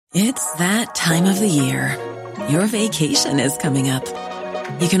It's that time of the year. Your vacation is coming up.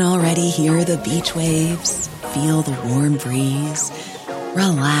 You can already hear the beach waves, feel the warm breeze,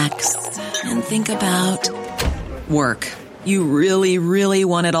 relax, and think about work. You really, really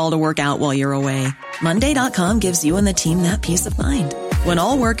want it all to work out while you're away. Monday.com gives you and the team that peace of mind. When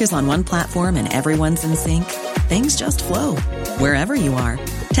all work is on one platform and everyone's in sync, things just flow. Wherever you are,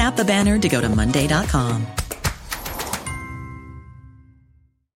 tap the banner to go to Monday.com.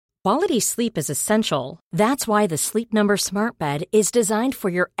 Quality sleep is essential. That's why the Sleep Number Smart Bed is designed for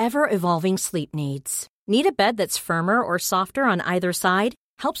your ever-evolving sleep needs. Need a bed that's firmer or softer on either side?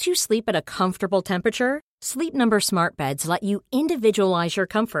 Helps you sleep at a comfortable temperature? Sleep Number Smart Beds let you individualize your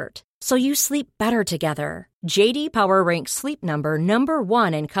comfort, so you sleep better together. J.D. Power ranks Sleep Number number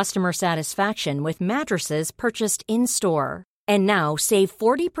 1 in customer satisfaction with mattresses purchased in-store. And now, save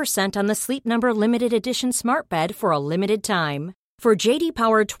 40% on the Sleep Number Limited Edition Smart Bed for a limited time. For J.D.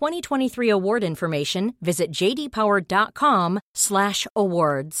 Power 2023 award information, visit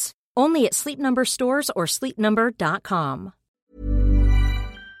jdpower.com/awards. Only at Sleep Number stores or sleepnumber.com.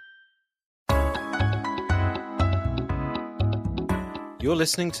 You're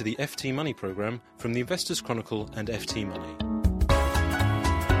listening to the FT Money Programme from the Investors Chronicle and FT Money.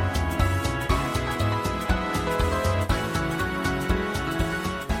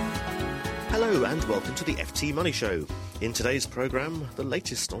 Hello and welcome to the FT Money Show. In today's programme, the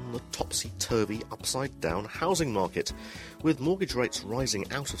latest on the topsy-turvy, upside-down housing market. With mortgage rates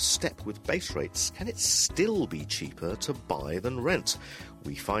rising out of step with base rates, can it still be cheaper to buy than rent?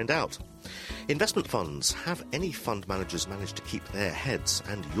 We find out. Investment funds. Have any fund managers managed to keep their heads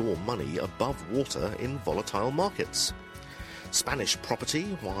and your money above water in volatile markets? Spanish property.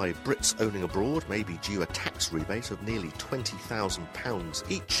 Why Brits owning abroad may be due a tax rebate of nearly £20,000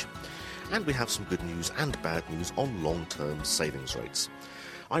 each. And we have some good news and bad news on long-term savings rates.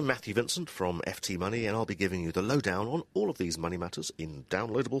 I'm Matthew Vincent from FT Money, and I'll be giving you the lowdown on all of these money matters in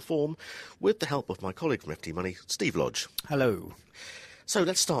downloadable form with the help of my colleague from FT Money, Steve Lodge. Hello. So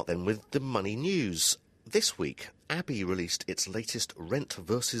let's start then with the money news. This week, ABI released its latest Rent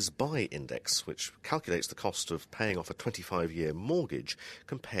versus Buy Index, which calculates the cost of paying off a 25-year mortgage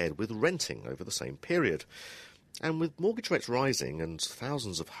compared with renting over the same period. And with mortgage rates rising and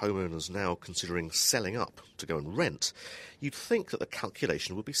thousands of homeowners now considering selling up to go and rent, you'd think that the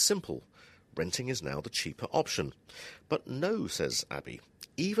calculation would be simple. Renting is now the cheaper option. But no, says ABI.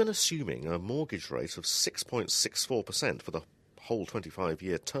 Even assuming a mortgage rate of 6.64% for the whole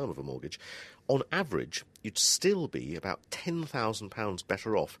 25-year term of a mortgage, on average, you'd still be about £10,000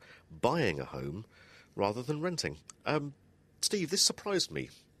 better off buying a home rather than renting. Steve, this surprised me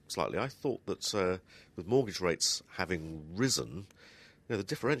slightly. I thought that with mortgage rates having risen, the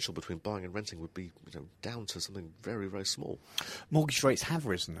differential between buying and renting would be down to something very, very small. Mortgage rates have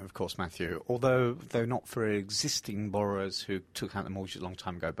risen, of course, Matthew, although not for existing borrowers who took out the mortgage a long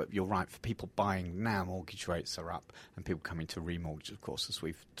time ago. But you're right, for people buying now, mortgage rates are up, and people coming to remortgage, of course, as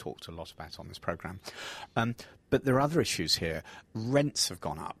we've talked a lot about on this programme. But there are other issues here. Rents have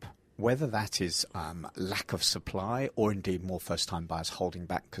gone up. Whether that is lack of supply or indeed more first-time buyers holding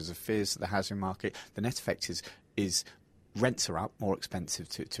back because of fears of the housing market, the net effect is rents are up, more expensive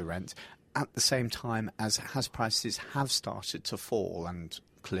to rent, at the same time as house prices have started to fall, and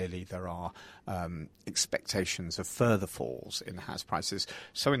clearly there are expectations of further falls in house prices.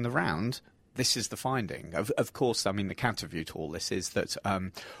 So in the round, this is the finding. Of course, I mean, the counter view to all this is that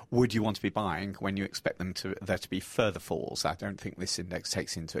would you want to be buying when you expect there to be further falls? I don't think this index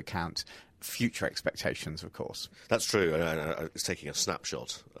takes into account future expectations, of course. That's true. It's taking a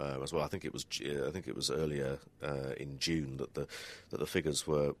snapshot as well. I think it was earlier in June that the figures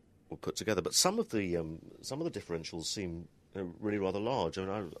were put together. But some of the differentials seem really rather large. I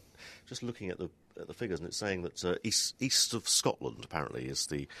mean, I'm just looking at the figures, and it's saying that east of Scotland apparently is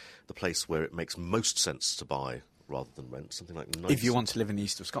the place where it makes most sense to buy rather than rent. Something like 90. If you want to live in the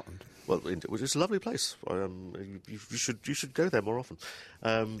east of Scotland, well, it's a lovely place. You should go there more often.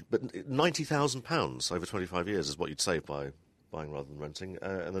 But £90,000 over 25 years is what you'd save by buying rather than renting.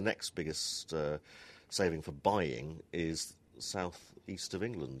 And the next biggest saving for buying is south east of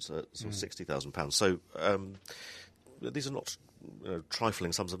England, sort of £60,000. So these are not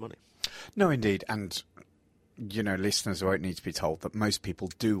trifling sums of money. No, indeed. And, listeners won't need to be told that most people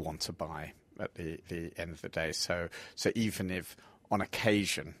do want to buy at the end of the day. So even if on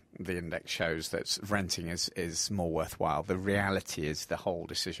occasion the index shows that renting is more worthwhile, the reality is the whole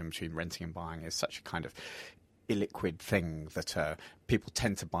decision between renting and buying is such a kind of illiquid thing that people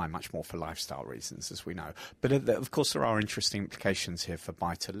tend to buy much more for lifestyle reasons, as we know. But of course, there are interesting implications here for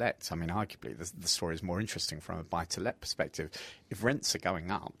buy-to-let. I mean, arguably, the story is more interesting from a buy-to-let perspective. If rents are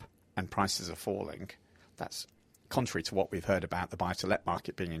going up and prices are falling, that's contrary to what we've heard about the buy-to-let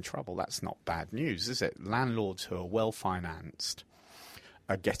market being in trouble. That's not bad news, is it? Landlords who are well-financed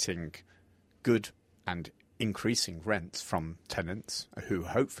are getting good and increasing rents from tenants who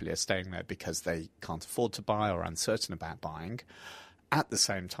hopefully are staying there because they can't afford to buy or are uncertain about buying, at the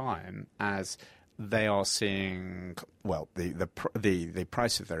same time as they are seeing, well, the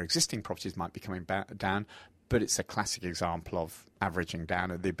price of their existing properties might be coming down, but it's a classic example of averaging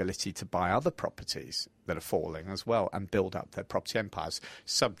down of the ability to buy other properties that are falling as well and build up their property empires,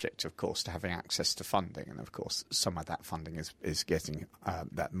 subject, of course, to having access to funding. And, of course, some of that funding is getting,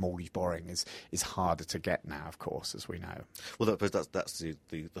 that mortgage borrowing is harder to get now, of course, as we know. Well, that's the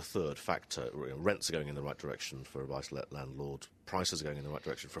third factor. Rents are going in the right direction for a buy-to-let landlord. Prices are going in the right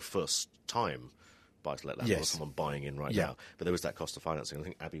direction for a first-time buy-to-let landlord, yes. Someone buying in right now. But there is that cost of financing. I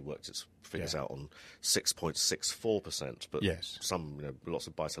think Abbey worked its figures out on 6.64%. But lots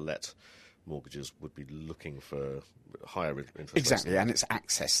of buy-to-let mortgages would be looking for higher interest rates. Exactly, and it's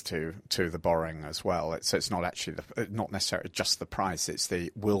access to the borrowing as well. So it's not actually not necessarily just the price. It's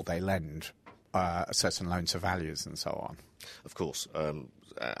the will they lend certain loan to values and so on. Of course, and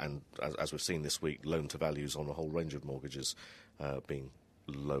as we've seen this week, loan to values on a whole range of mortgages being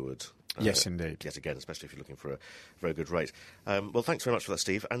lowered. Yes, indeed. Yet again, especially if you're looking for a very good rate. Well, thanks very much for that,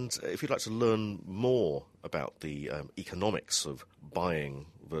 Steve. And if you'd like to learn more about the economics of buying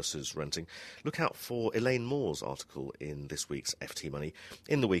versus renting, look out for Elaine Moore's article in this week's FT Money,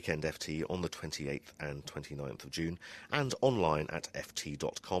 in the Weekend FT on the 28th and 29th of June, and online at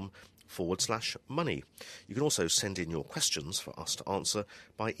ft.com/money. You can also send in your questions for us to answer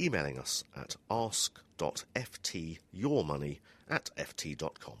by emailing us at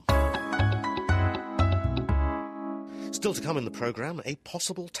ask.ftyourmoney@ft.com. Still to come in the programme, a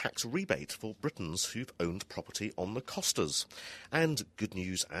possible tax rebate for Britons who've owned property on the Costas, and good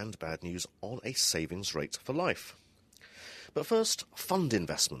news and bad news on a savings rate for life. But first, fund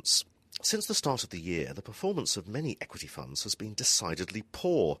investments. Since the start of the year, the performance of many equity funds has been decidedly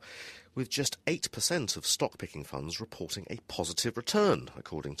poor, with just 8% of stock-picking funds reporting a positive return,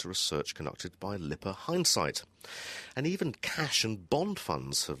 according to research conducted by Lipper Hindsight. And even cash and bond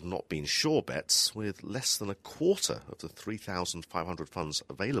funds have not been sure bets, with less than a quarter of the 3,500 funds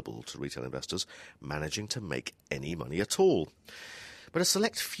available to retail investors managing to make any money at all. But a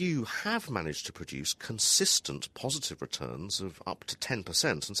select few have managed to produce consistent positive returns of up to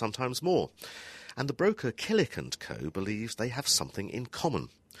 10% and sometimes more. And the broker Killick & Co. believes they have something in common.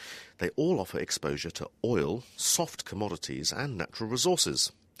 They all offer exposure to oil, soft commodities and natural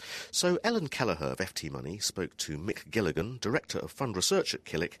resources. So Ellen Kelleher of FT Money spoke to Mick Gilligan, Director of Fund Research at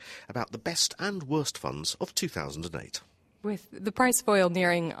Killick, about the best and worst funds of 2008. With the price of oil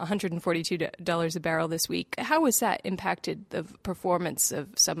nearing $142 a barrel this week, how has that impacted the performance of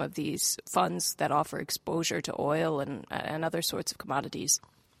some of these funds that offer exposure to oil and other sorts of commodities?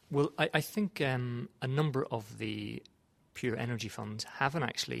 Well, I think a number of the pure energy funds haven't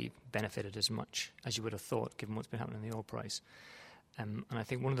actually benefited as much as you would have thought, given what's been happening in the oil price. And I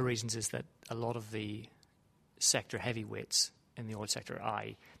think one of the reasons is that a lot of the sector heavyweights in the oil sector,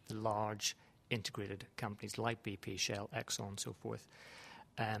 the large integrated companies like BP, Shell, Exxon, and so forth,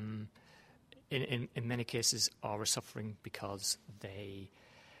 in many cases are suffering because they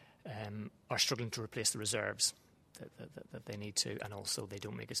are struggling to replace the reserves that they need to, and also they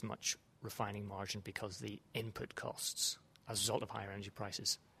don't make as much refining margin because the input costs as a result of higher energy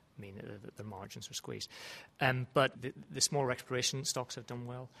prices mean that the margins are squeezed. But the smaller exploration stocks have done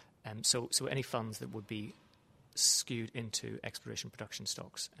well. So any funds that would be skewed into exploration production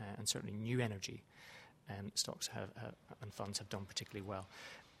stocks and certainly new energy stocks and funds have done particularly well.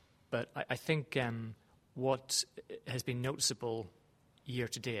 But I think what has been noticeable year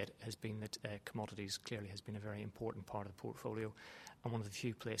to date has been that commodities clearly has been a very important part of the portfolio and one of the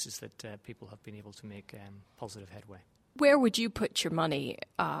few places that people have been able to make positive headway. Where would you put your money,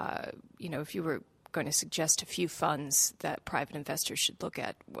 if you were going to suggest a few funds that private investors should look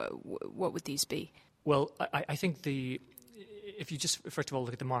at? What would these be? Well, I think if you just, first of all,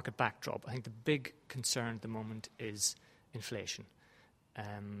 look at the market backdrop, I think the big concern at the moment is inflation,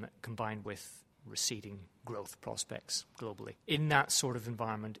 combined with receding growth prospects globally. In that sort of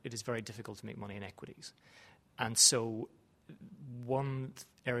environment, it is very difficult to make money in equities. And so one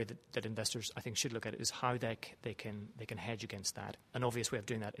area that investors, I think, should look at is how they can hedge against that. An obvious way of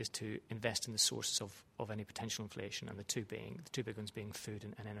doing that is to invest in the sources of any potential inflation, and the two big ones being food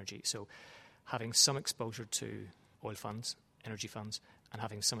and energy. So having some exposure to oil funds, energy funds, and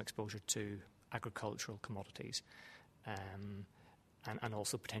having some exposure to agricultural commodities, and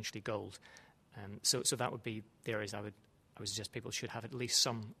also potentially gold. So that would be the areas I would suggest people should have at least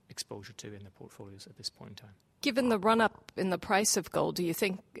some exposure to in their portfolios at this point in time. Given the run-up in the price of gold, do you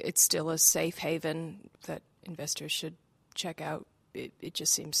think it's still a safe haven that investors should check out? It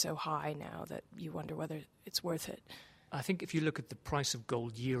just seems so high now that you wonder whether it's worth it. I think if you look at the price of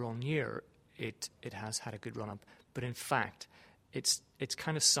gold year on year, it has had a good run-up. But in fact, it's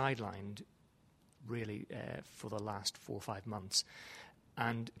kind of sidelined, really, for the last 4 or 5 months.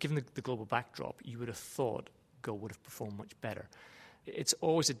 And given the global backdrop, you would have thought gold would have performed much better. It's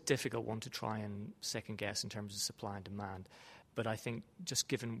always a difficult one to try and second-guess in terms of supply and demand. But I think just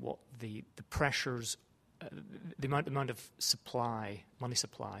given what the pressures, the amount of supply, money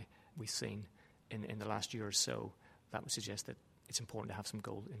supply we've seen in the last year or so, that would suggest that it's important to have some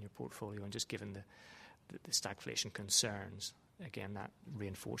gold in your portfolio. And just given the stagflation concerns, again, that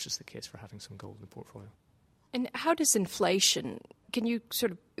reinforces the case for having some gold in the portfolio. And how does inflation, can you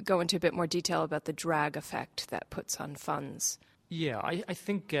sort of go into a bit more detail about the drag effect that puts on funds? Yeah, I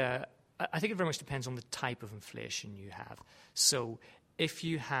think it very much depends on the type of inflation you have. So if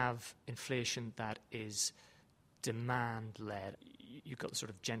you have inflation that is demand-led, you've got the sort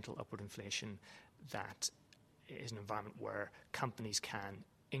of gentle upward inflation that is an environment where companies can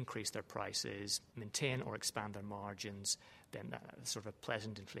increase their prices, maintain or expand their margins, then that's sort of a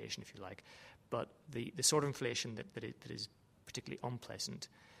pleasant inflation, if you like. But the sort of inflation that is particularly unpleasant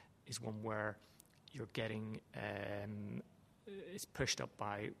is one where you're getting it's pushed up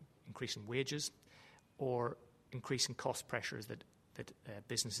by increasing wages or increasing cost pressures that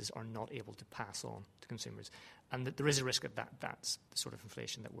businesses are not able to pass on to consumers. And that there is a risk of that's the sort of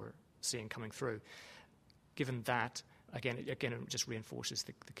inflation that we're seeing coming through. Given that, again, it just reinforces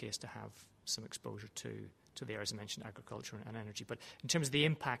the case to have some exposure to the areas I mentioned, agriculture and energy. But in terms of the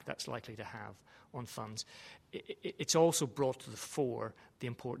impact that's likely to have on funds, it's also brought to the fore the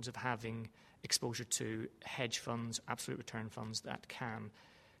importance of having exposure to hedge funds, absolute return funds that can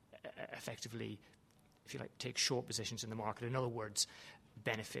effectively, if you like, take short positions in the market. In other words,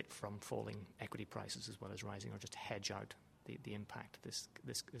 benefit from falling equity prices as well as rising, or just hedge out the impact this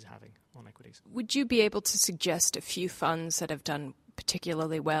is having on equities. Would you be able to suggest a few funds that have done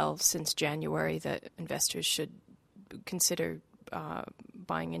particularly well since January that investors should consider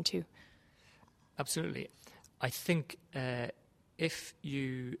buying into? Absolutely. I think if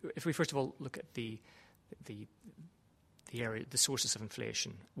we first of all look at the area, the sources of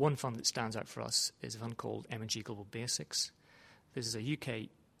inflation, one fund that stands out for us is a fund called M&G Global Basics. This is a UK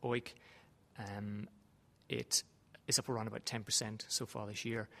OEIC. It is up around about 10% so far this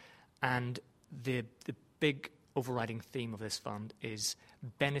year. And the big overriding theme of this fund is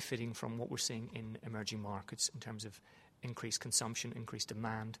benefiting from what we're seeing in emerging markets in terms of increased consumption, increased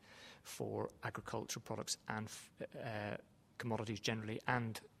demand for agricultural products and commodities generally,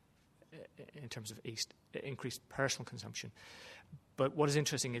 and in terms of increased personal consumption. But what is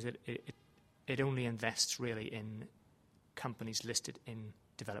interesting is that it only invests really in companies listed in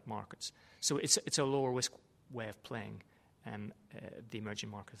developed markets. So it's a lower risk way of playing the emerging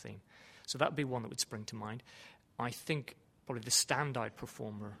market theme. So that would be one that would spring to mind. I think probably the standout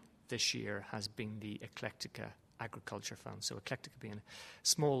performer this year has been the Eclectica Agriculture Fund. So Eclectica being a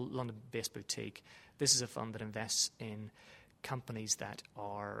small London-based boutique. This is a fund that invests in companies that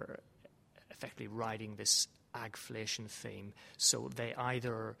are effectively riding this agflation theme. So they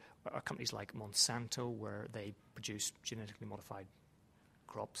either are companies like Monsanto, where they produce genetically modified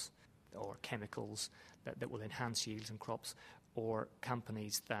crops or chemicals that will enhance yields in crops, or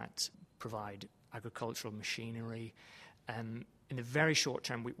companies that provide agricultural machinery. In the very short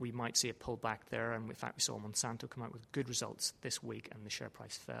term, we might see a pullback there, and in fact we saw Monsanto come out with good results this week and the share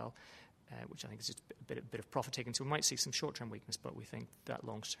price fell, which I think is just a bit of profit taking. So we might see some short-term weakness, but we think that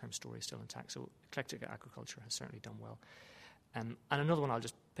long-term story is still intact. So Eclectica Agriculture has certainly done well. And another one I'll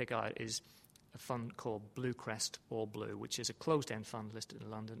just pick out is a fund called Bluecrest All Blue, which is a closed-end fund listed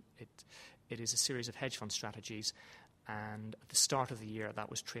in London. It is a series of hedge fund strategies, and at the start of the year that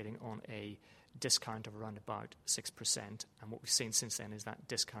was trading on a discount of around about 6%, and what we've seen since then is that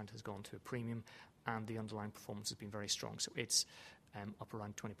discount has gone to a premium and the underlying performance has been very strong. So it's up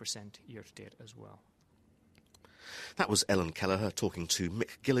around 20% year to date as well. That was Ellen Kelleher talking to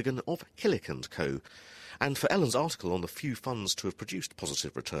Mick Gilligan of Hillick & Co. And for Ellen's article on the few funds to have produced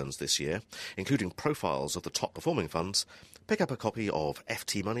positive returns this year, including profiles of the top performing funds, pick up a copy of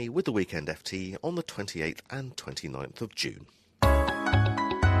FT Money with the Weekend FT on the 28th and 29th of June.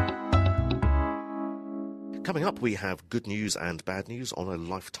 Coming up, we have good news and bad news on a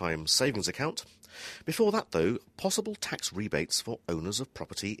lifetime savings account. Before that, though, possible tax rebates for owners of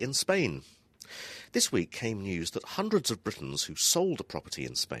property in Spain. This week came news that hundreds of Britons who sold a property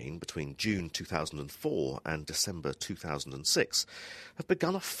in Spain between June 2004 and December 2006 have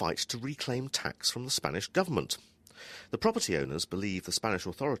begun a fight to reclaim tax from the Spanish government. The property owners believe the Spanish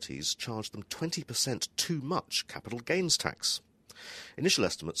authorities charged them 20% too much capital gains tax. Initial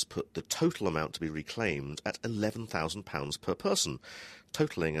estimates put the total amount to be reclaimed at £11,000 per person,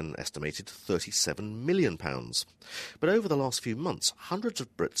 totalling an estimated £37 million. But over the last few months, hundreds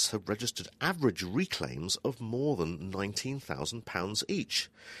of Brits have registered average reclaims of more than £19,000 each,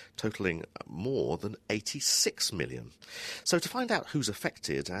 totalling more than £86 million. So to find out who's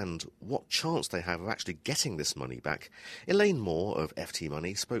affected and what chance they have of actually getting this money back, Elaine Moore of FT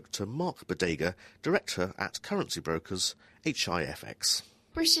Money spoke to Mark Bodega, Director at currency brokers HIFX.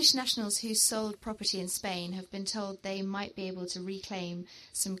 British nationals who sold property in Spain have been told they might be able to reclaim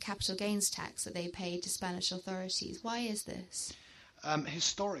some capital gains tax that they paid to Spanish authorities. Why is this?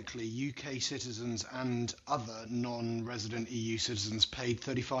 Historically, UK citizens and other non-resident EU citizens paid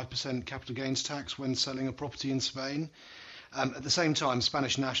 35% capital gains tax when selling a property in Spain. At the same time,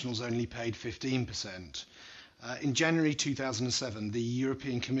 Spanish nationals only paid 15%. In January 2007, the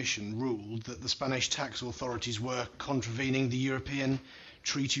European Commission ruled that the Spanish tax authorities were contravening the European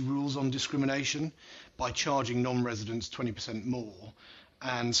Treaty rules on discrimination by charging non-residents 20% more,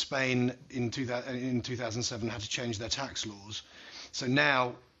 and Spain in 2007 had to change their tax laws. So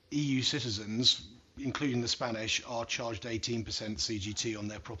now EU citizens, including the Spanish, are charged 18% CGT on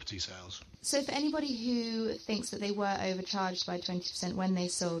their property sales. So for anybody who thinks that they were overcharged by 20% when they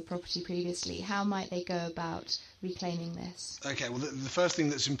sold property previously, how might they go about reclaiming this? Okay, well, the first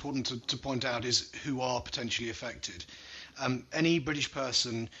thing that's important to point out is who are potentially affected. Any British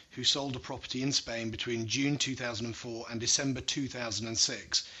person who sold a property in Spain between June 2004 and December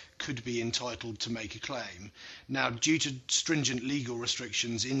 2006 could be entitled to make a claim. Now, due to stringent legal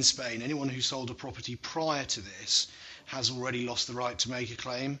restrictions in Spain, anyone who sold a property prior to this has already lost the right to make a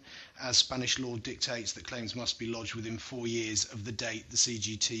claim, as Spanish law dictates that claims must be lodged within 4 years of the date the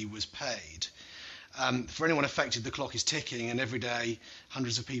CGT was paid. For anyone affected, the clock is ticking, and every day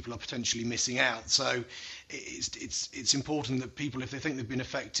hundreds of people are potentially missing out. So it's important that people, if they think they've been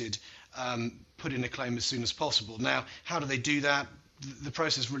affected, put in a claim as soon as possible. Now, how do they do that? The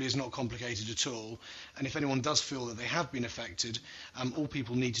process really is not complicated at all, and if anyone does feel that they have been affected, all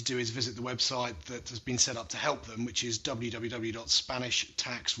people need to do is visit the website that has been set up to help them, which is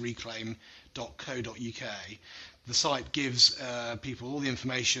www.spanishtaxreclaim.co.uk. The site gives people all the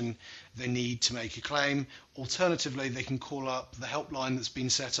information they need to make a claim. Alternatively, they can call up the helpline that's been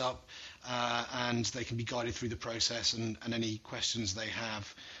set up, and they can be guided through the process, and any questions they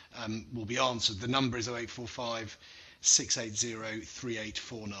have will be answered. The number is 0845 680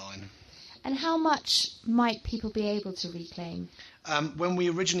 3849. And how much might people be able to reclaim? When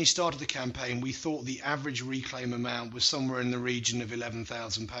we originally started the campaign, we thought the average reclaim amount was somewhere in the region of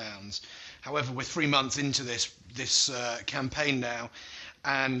 £11,000. However, we're 3 months into this campaign now,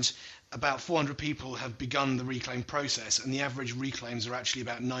 and about 400 people have begun the reclaim process, and the average reclaims are actually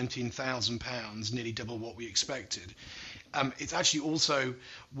about £19,000, nearly double what we expected. It's actually also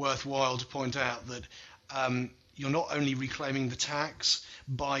worthwhile to point out that you're not only reclaiming the tax,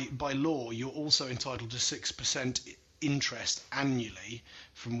 by law you're also entitled to 6% interest annually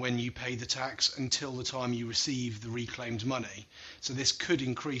from when you pay the tax until the time you receive the reclaimed money. So this could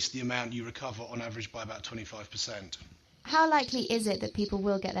increase the amount you recover on average by about 25%. How likely is it that people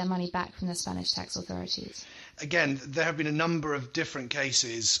will get their money back from the Spanish tax authorities? Again, there have been a number of different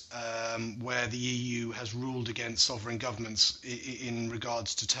cases where the EU has ruled against sovereign governments in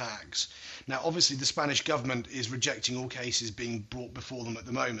regards to tax. Now, obviously, the Spanish government is rejecting all cases being brought before them at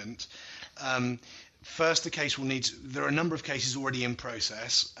the moment. First, there are a number of cases already in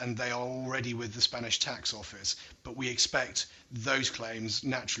process, and they are already with the Spanish tax office, but we expect those claims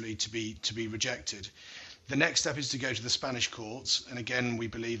naturally to be rejected. The next step is to go to the Spanish courts, and again we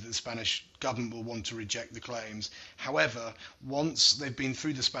believe that the Spanish government will want to reject the claims. However, once they've been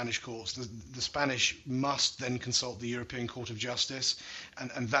through the Spanish courts, the Spanish must then consult the European Court of Justice,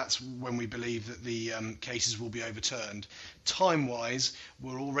 and that's when we believe that the cases will be overturned. Time-wise,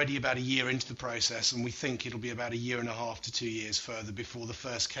 we're already about a year into the process, and we think it'll be about 1.5 to 2 years further before the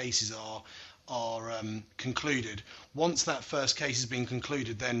first cases are are concluded. Once that first case has been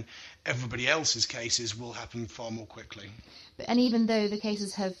concluded, then everybody else's cases will happen far more quickly. And even though the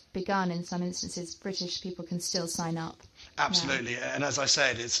cases have begun in some instances, British people can still sign up. Absolutely, and as I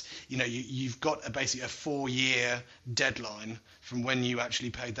said, it's you've got basically a 4-year deadline from when you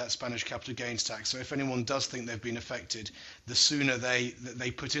actually paid that Spanish capital gains tax. So if anyone does think they've been affected, the sooner they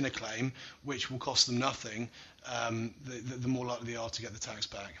put in a claim, which will cost them nothing, the more likely they are to get the tax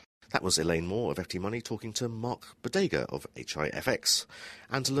back. That was Elaine Moore of FT Money talking to Mark Bodega of HIFX.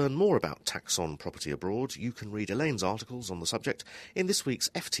 And to learn more about tax on property abroad, you can read Elaine's articles on the subject in this week's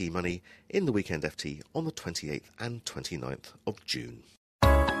FT Money in the Weekend FT on the 28th and 29th of June.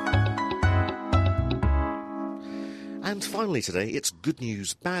 And finally today, it's good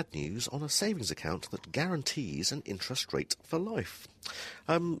news, bad news on a savings account that guarantees an interest rate for life.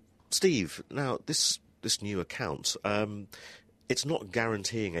 Steve, now this new account... it's not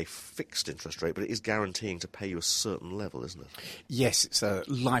guaranteeing a fixed interest rate, but it is guaranteeing to pay you a certain level, isn't it? Yes, it's a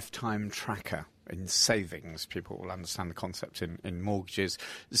lifetime tracker in savings. People will understand the concept in mortgages.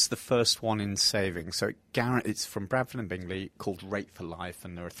 This is the first one in savings. So it's from Bradford and Bingley, called Rate for Life,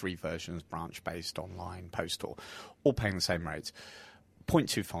 and there are 3 versions, branch-based, online, postal, all paying the same rates.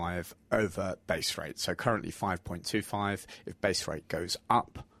 0.25 over base rate. So currently 5.25. If base rate goes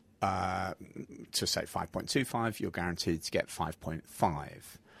up, to say 5.25, you're guaranteed to get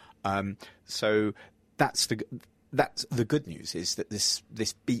 5.5. So that's the good news, is that this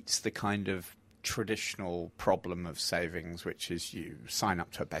beats the kind of traditional problem of savings, which is you sign up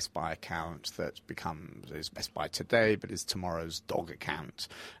to a Best Buy account that is Best Buy today but is tomorrow's dog account,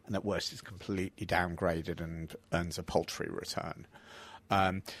 and at worst is completely downgraded and earns a paltry return.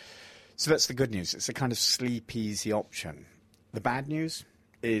 So that's the good news. It's a kind of sleep easy option. The bad news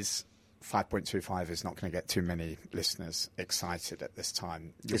is 5.25 is not going to get too many listeners excited at this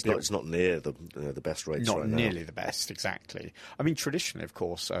time. It's not near the best rates right now. Not nearly the best, exactly. I mean, traditionally, of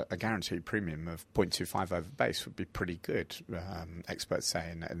course, a guaranteed premium of 0.25 over base would be pretty good, experts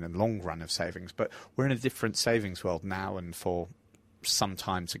say, in the long run of savings. But we're in a different savings world now, and for some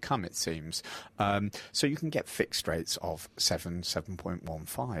time to come, it seems. So you can get fixed rates of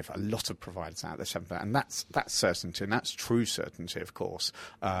 7.15. A lot of providers out there, 7, and that's certainty, and that's true certainty, of course.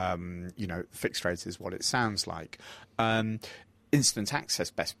 Fixed rate is what it sounds like. Instant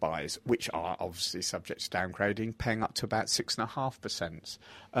access Best Buys, which are obviously subject to downgrading, paying up to about 6.5%.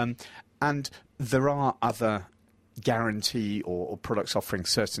 And there are other guarantee or products offering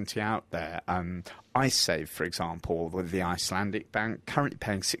certainty out there. iSave, for example, with the Icelandic bank, currently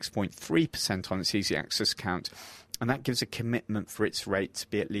paying 6.3% on its easy access account, and that gives a commitment for its rate to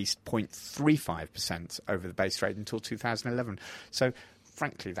be at least 0.35% over the base rate until 2011. So,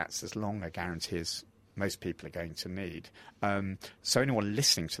 frankly, that's as long a guarantee as most people are going to need. So anyone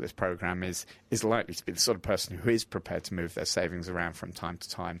listening to this programme is likely to be the sort of person who is prepared to move their savings around from time to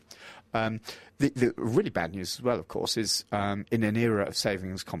time. The really bad news as well, of course, is in an era of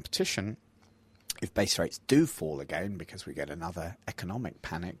savings competition, if base rates do fall again because we get another economic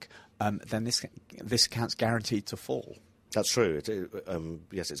panic, then this account's guaranteed to fall. That's true.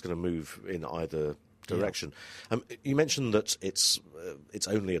 Yes, it's going to move in either direction. Yeah. You mentioned that its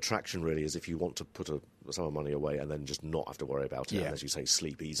only attraction really is if you want to put a sum of money away and then just not have to worry about it, and, as you say,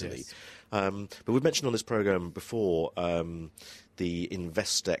 sleep easily. Yes. But we've mentioned on this programme before the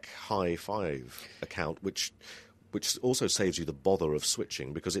Investec High 5 account, which also saves you the bother of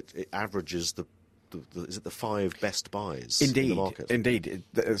switching because it averages the 5 best buys in the market? Indeed.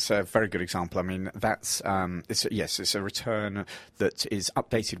 It's a very good example. I mean, that's it's a return that is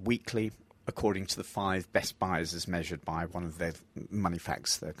updated weekly according to the 5 best buys as measured by one of the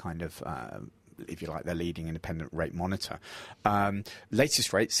Moneyfacts, the kind of, if you like, their leading independent rate monitor.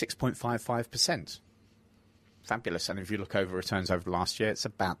 Latest rate, 6.55%. Fabulous. And if you look over returns over the last year, it's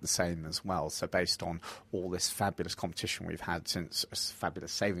about the same as well. So based on all this fabulous competition we've had since,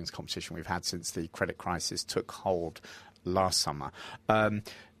 fabulous savings competition we've had since the credit crisis took hold last summer.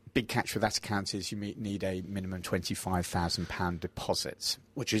 Big catch with that account is you need a minimum £25,000 deposit.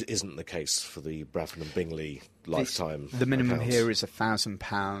 Which isn't the case for the Bradford and Bingley lifetime The minimum accounts. here is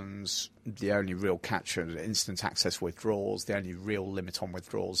 £1,000. The only real catch are instant access withdrawals. The only real limit on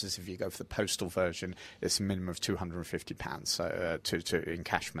withdrawals is if you go for the postal version, it's a minimum of £250 to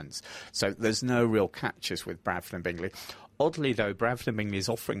encashments. So there's no real catches with Bradford and Bingley. Oddly, though, Bradford and Bingley is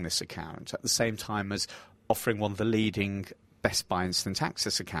offering this account at the same time as offering one of the leading Best Buy instant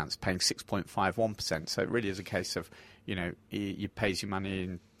access accounts, paying 6.51%. So it really is a case of, you pays your money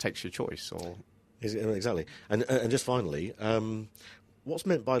and takes your choice. Or Exactly. And just finally, what's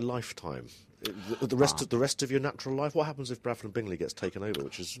meant by lifetime? The rest of your natural life? What happens if Bradford and Bingley gets taken over,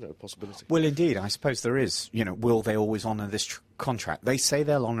 which is a possibility? Well, indeed, I suppose there is. Will they always honour this contract? They say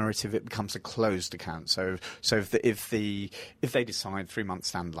they'll honour it if it becomes a closed account. So if they decide 3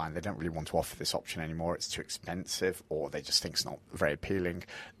 months down the line they don't really want to offer this option anymore, it's too expensive, or they just think it's not very appealing,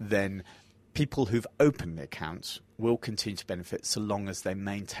 then people who've opened the accounts will continue to benefit so long as they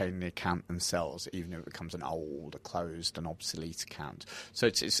maintain the account themselves, even if it becomes an old, a closed, an obsolete account. So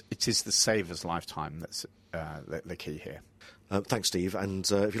it is the saver's lifetime that's the key here. Thanks, Steve. And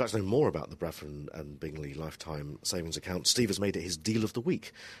if you'd like to know more about the Bradford and Bingley Lifetime Savings Account, Steve has made it his deal of the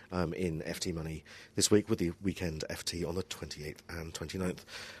week in FT Money this week, with the weekend FT on the 28th and 29th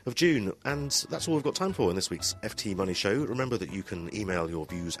of June. And that's all we've got time for in this week's FT Money Show. Remember that you can email your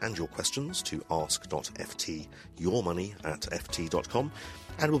views and your questions to ask.ftyourmoney@ft.com.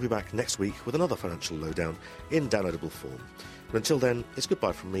 And we'll be back next week with another financial lowdown in downloadable form. But until then, it's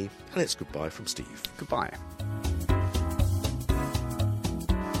goodbye from me, and it's goodbye from Steve. Goodbye.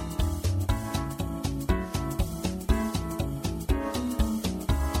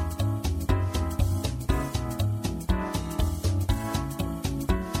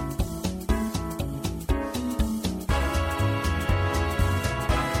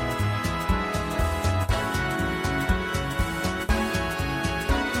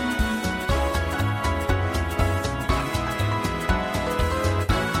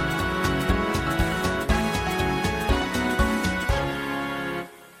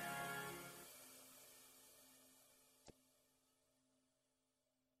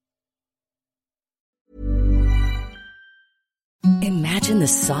 Imagine the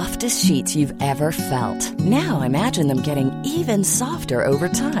softest sheets you've ever felt. Now imagine them getting even softer over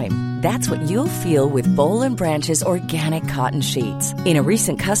time. That's what you'll feel with Boll & Branch's organic cotton sheets. In a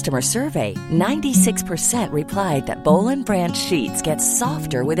recent customer survey, 96% replied that Boll & Branch sheets get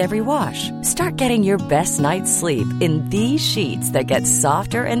softer with every wash. Start getting your best night's sleep in these sheets that get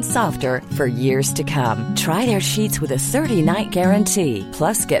softer and softer for years to come. Try their sheets with a 30-night guarantee.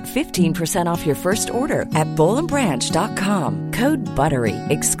 Plus, get 15% off your first order at bollandbranch.com. Code BUTTERY.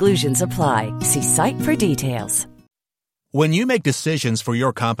 Exclusions apply. See site for details. When you make decisions for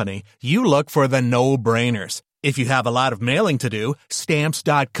your company, you look for the no-brainers. If you have a lot of mailing to do,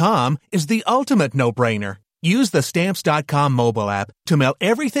 Stamps.com is the ultimate no-brainer. Use the Stamps.com mobile app to mail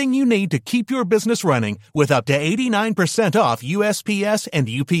everything you need to keep your business running with up to 89% off USPS and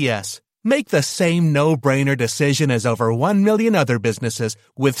UPS. Make the same no-brainer decision as over 1 million other businesses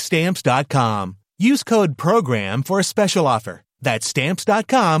with Stamps.com. Use code PROGRAM for a special offer. That's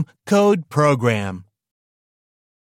Stamps.com, code PROGRAM.